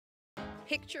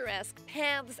picturesque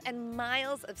paths and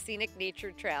miles of scenic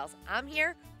nature trails. I'm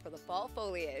here for the fall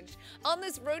foliage on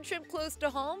this road trip close to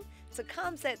home to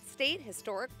Caumsett State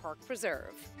Historic Park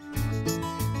Preserve.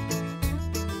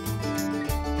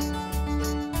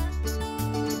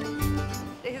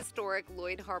 The historic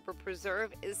Lloyd Harbor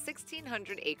Preserve is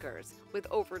 1,600 acres with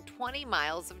over 20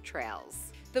 miles of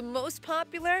trails. The most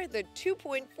popular, the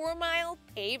 2.4-mile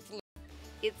paved loop.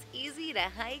 It's easy to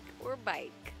hike or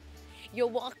bike. You'll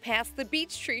walk past the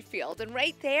beech tree field, and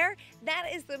right there, that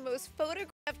is the most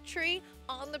photographed tree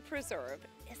on the preserve.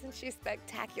 Isn't she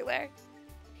spectacular?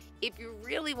 If you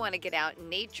really want to get out in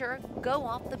nature, go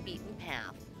off the beaten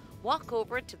path. Walk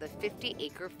over to the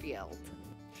 50-acre field.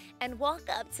 And walk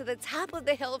up to the top of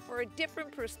the hill for a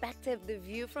different perspective. The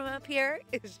view from up here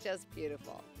is just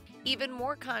beautiful. Even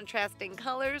more contrasting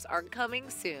colors are coming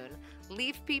soon.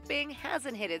 Leaf peeping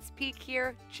hasn't hit its peak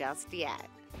here just yet.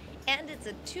 And it's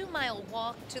a 2-mile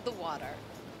walk to the water,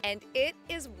 and it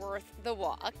is worth the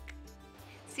walk.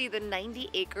 See the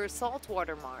 90-acre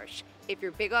saltwater marsh. If you're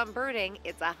big on birding,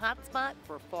 it's a hot spot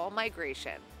for fall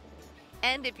migration.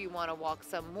 And if you want to walk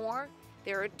some more,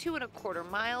 there are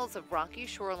 2¼ miles of rocky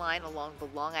shoreline along the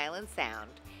Long Island Sound.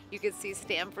 You can see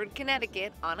Stamford,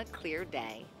 Connecticut on a clear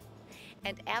day.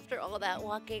 And after all that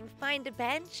walking, find a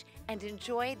bench and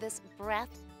enjoy this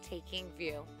breathtaking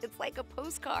view. It's like a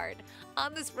postcard.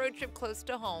 On this road trip close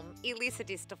to home, Elisa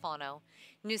DiStefano,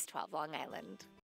 News 12 Long Island.